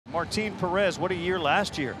Martin Perez, what a year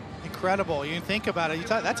last year. Incredible. You think about it,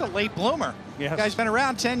 that's a late bloomer. Yes. The guy's been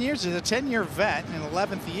around 10 years. He's a 10-year vet in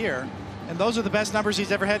 11th year. And those are the best numbers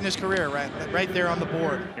he's ever had in his career, right there on the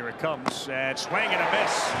board. Here it comes, and swing and a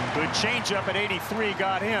miss. Good changeup at 83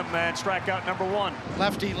 got him, and strikeout number 1.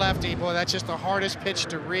 Lefty, lefty. Boy, that's just the hardest pitch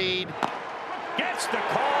to read. Gets the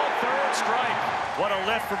call, third strike. What a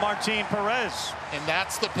lift for Martin Perez. And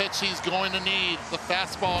that's the pitch he's going to need, the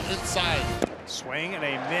fastball inside. Swing and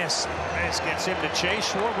a miss. Perez gets him to chase.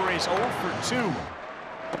 Schwarber is 0 for 2.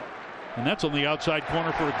 And that's on the outside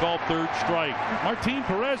corner for a called third strike. Martin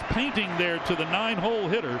Perez painting there to the 9-hole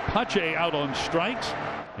hitter. Pache out on strikes.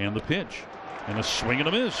 And the pitch. And a swing and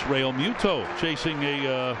a miss. Real Muto chasing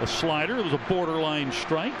a slider. It was a borderline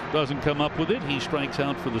strike. Doesn't come up with it. He strikes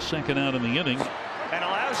out for the second out in the inning. And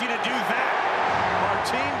allows you to do that.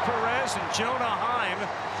 Martin Perez and Jonah Heim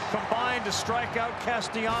combined to strike out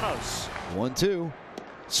Castellanos. 1-2.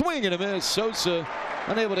 Swing and a miss. Sosa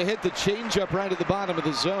unable to hit the changeup right at the bottom of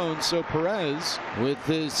the zone. So Perez with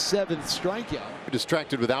his 7th strikeout.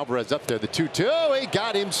 Distracted with Alvarez up there. The 2-2. He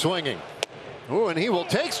got him swinging. Oh, and he will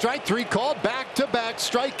take strike 3 called. Back-to-back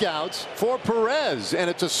strikeouts for Perez. And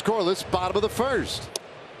it's a scoreless bottom of the first.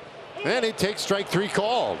 And he takes strike 3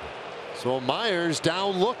 called. So Myers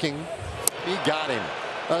down looking. He got him.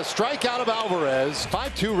 A strikeout of Alvarez.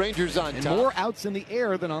 5-2 Rangers on and top. More outs in the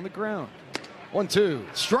air than on the ground.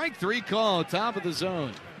 1-2. Strike 3 call. Top of the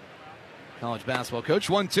zone. College basketball coach.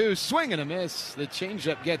 1-2. Swing and a miss. The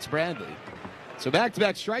changeup gets Bradley. So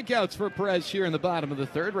back-to-back strikeouts for Perez here in the bottom of the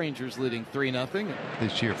third. Rangers leading 3-0.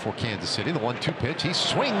 This year for Kansas City. The 1-2 pitch. He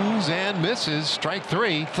swings and misses. Strike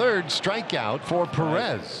 3. Third strikeout for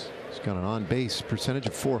Perez. He's got an on-base percentage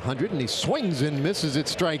of .400, and he swings and misses at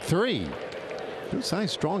strike 3. Good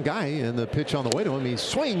size, strong guy, and the pitch on the way to him. He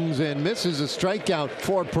swings and misses a strikeout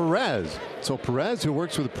for Perez. So Perez, who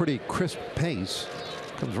works with a pretty crisp pace,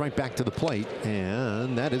 comes right back to the plate,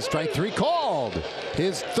 and that is strike 3 called.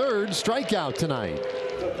 His 3rd strikeout tonight.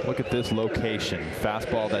 Look at this location.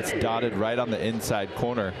 Fastball that's dotted right on the inside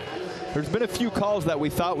corner. There's been a few calls that we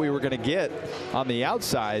thought we were going to get on the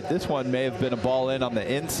outside. This one may have been a ball in on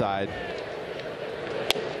the inside.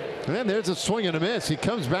 And there's a swing and a miss. He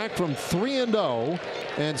comes back from 3-0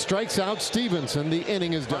 and strikes out Stevenson. The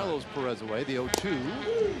inning is done. Carlos Perez away. The 0-2.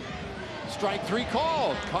 Strike 3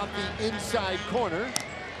 called. Caught the inside corner.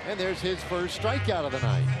 And there's his first strikeout of the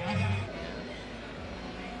night.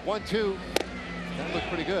 1-2. That looked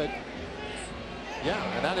pretty good. Yeah,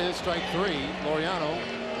 and that is strike 3. Laureano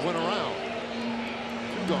went around.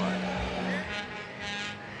 2 gone.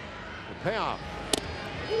 The payoff.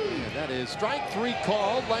 And that is strike 3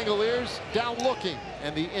 called. Langoliers down looking,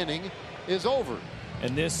 and the inning is over.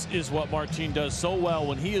 And this is what Martin does so well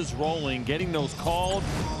when he is rolling, getting those called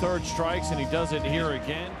third strikes, and he does it here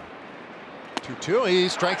again. 2-2. He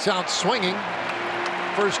strikes out swinging.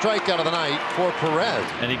 First strikeout of the night for Perez.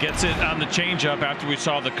 And he gets it on the changeup after we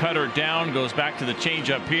saw the cutter down, goes back to the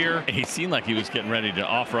changeup here. He seemed like he was getting ready to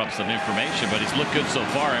offer up some information, but he's looked good so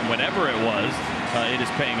far, and whatever it was, it is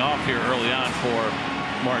paying off here early on for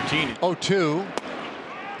Martin. 0-2.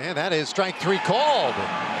 And that is strike 3 called.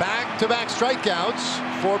 Back-to-back strikeouts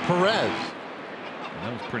for Perez.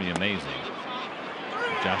 That was pretty amazing.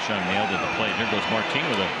 Josh Young nailed it at the plate. Here goes Martin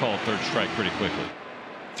with a called third strike pretty quickly.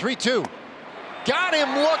 3-2. Got him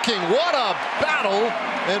looking. What a battle.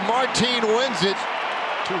 And Martin wins it.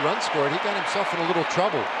 2 runs scored. He got himself in a little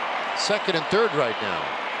trouble. 2nd and 3rd right now.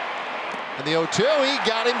 And the 0-2, he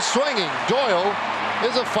got him swinging. Doyle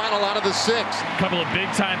is a final out of the 6th. A couple of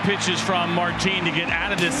big-time pitches from Martin to get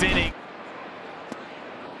out of this inning.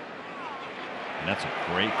 And that's a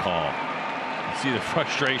great call. You see the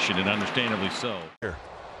frustration, and understandably so.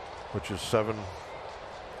 Which is seven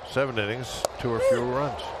innings, 2 or fewer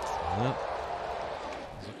runs. Yep.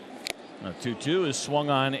 2-2 is swung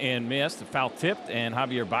on and missed. The foul tipped, and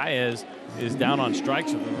Javier Baez is down on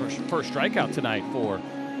strikes with the first strikeout tonight for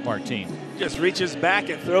Martin. Just reaches back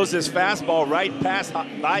and throws this fastball right past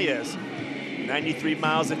Baez. 93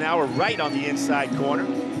 miles an hour right on the inside corner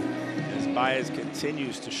as Baez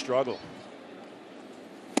continues to struggle.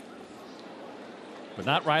 But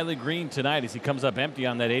not Riley Green tonight as he comes up empty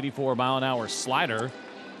on that 84-mile-an-hour slider.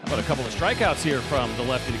 How about a couple of strikeouts here from the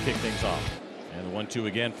lefty to kick things off? And the 1-2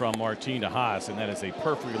 again from Martin to Haas, and that is a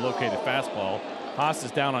perfectly located fastball. Haas is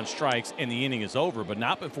down on strikes, and the inning is over, but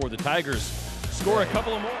not before the Tigers score a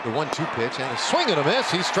couple of more. The 1-2 pitch and a swing and a miss.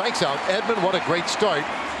 He strikes out Edman. What a great start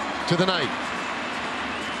to the night.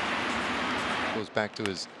 Goes back to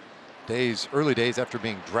his early days after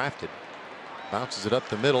being drafted. Bounces it up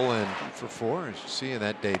the middle and for 4, as you see in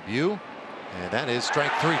that debut. And that is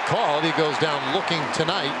strike 3 called. He goes down looking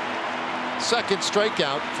tonight. Second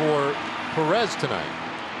strikeout for Perez tonight.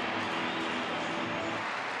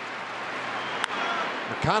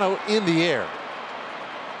 Mercado in the air.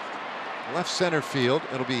 Left center field.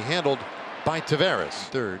 It'll be handled by Taveras.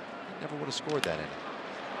 Third. Never would have scored that inning.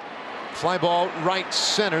 Fly ball right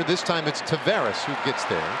center. This time it's Taveras who gets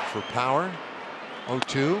there for power.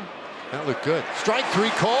 0-2. That looked good. Strike 3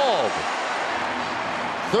 called.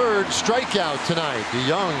 Third strikeout tonight.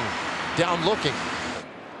 DeYoung down looking.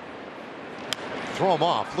 Throw him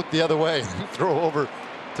off. Look the other way. Throw over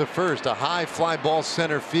to first. A high fly ball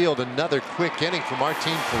center field. Another quick inning for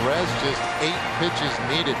Martin Perez. Just 8 pitches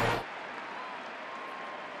needed.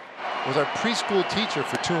 Was our preschool teacher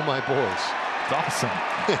for 2 of my boys. It's awesome.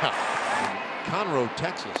 Yeah. Conroe,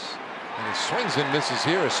 Texas. And he swings and misses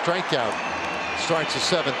here. A strikeout. Starts the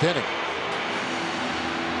 7th inning.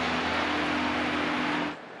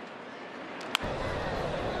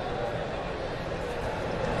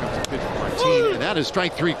 And that is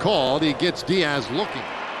strike 3 called. He gets Diaz looking.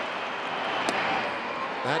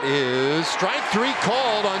 That is strike 3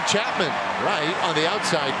 called on Chapman. Right on the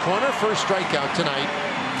outside corner. First strikeout tonight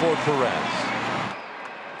for Perez.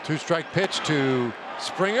 2-strike pitch to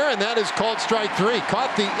Springer, and that is called strike 3.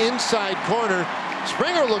 Caught the inside corner.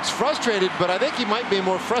 Springer looks frustrated, but I think he might be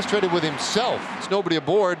more frustrated with himself. It's nobody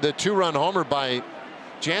aboard. The 2-run homer by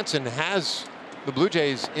Jansen has the Blue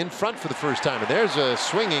Jays in front for the first time. And there's a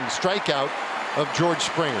swinging strikeout of George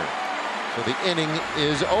Springer. So the inning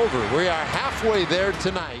is over. We are halfway there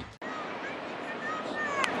tonight.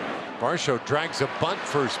 Varsho drags a bunt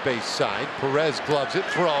first base side. Perez gloves it,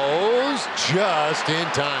 throws just in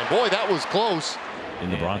time. Boy, that was close. In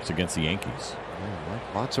the Bronx against the Yankees.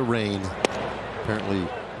 Lots of rain apparently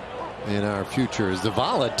in our future as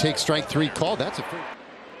Zavala takes strike 3 called. That's a free.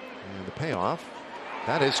 And the payoff.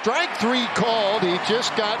 That is strike 3 called. He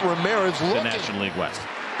just got Ramirez looking. The National League West.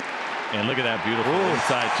 And look at that beautiful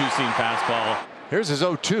inside 2-seam fastball. Here's his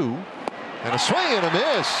 0-2. And a swing and a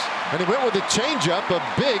miss. And he went with a changeup. A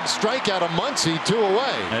big strikeout of Muncy, 2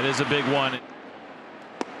 away. That is a big one.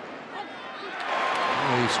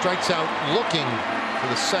 He strikes out looking for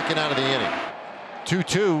the second out of the inning.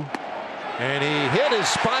 2-2. And he hit his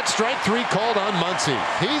spot. Strike 3 called on Muncy.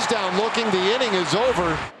 He's down looking. The inning is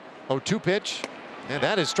over. 0-2 pitch. And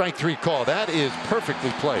that is strike 3 call. That is perfectly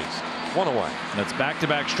placed. 1 away. That's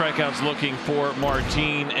back-to-back strikeouts looking for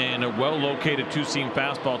Martin, and a well-located 2-seam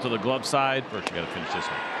fastball to the glove side. First, you got to finish this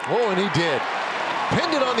one. Oh, and he did.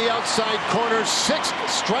 Pinned it on the outside corner. 6th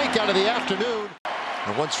strikeout of the afternoon.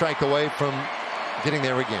 And 1 strike away from getting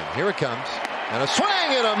there again. Here it comes. And a swing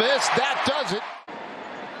and a miss. That does it.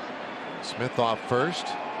 Smith off first.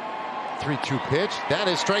 3-2 pitch. That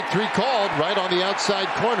is strike 3 called right on the outside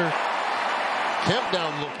corner. Kemp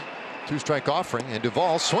down looking. 2-strike offering, and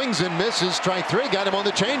Duvall swings and misses. Strike 3. Got him on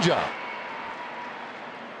the changeup.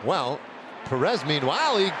 Well, Perez,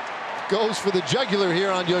 meanwhile, he goes for the jugular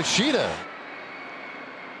here on Yoshida.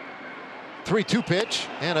 3-2 pitch,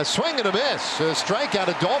 and a swing and a miss. A strikeout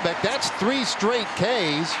of Dahlbeck. That's 3 straight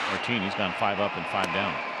Ks. Martin, he's gone 5 up and 5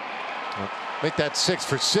 down. Make that 6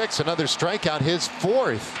 for 6. Another strikeout, his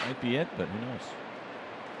 4th. Might be it, but who knows?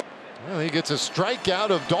 Well, he gets a strikeout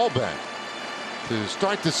of Dahlbeck to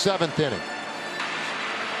start the 7th inning.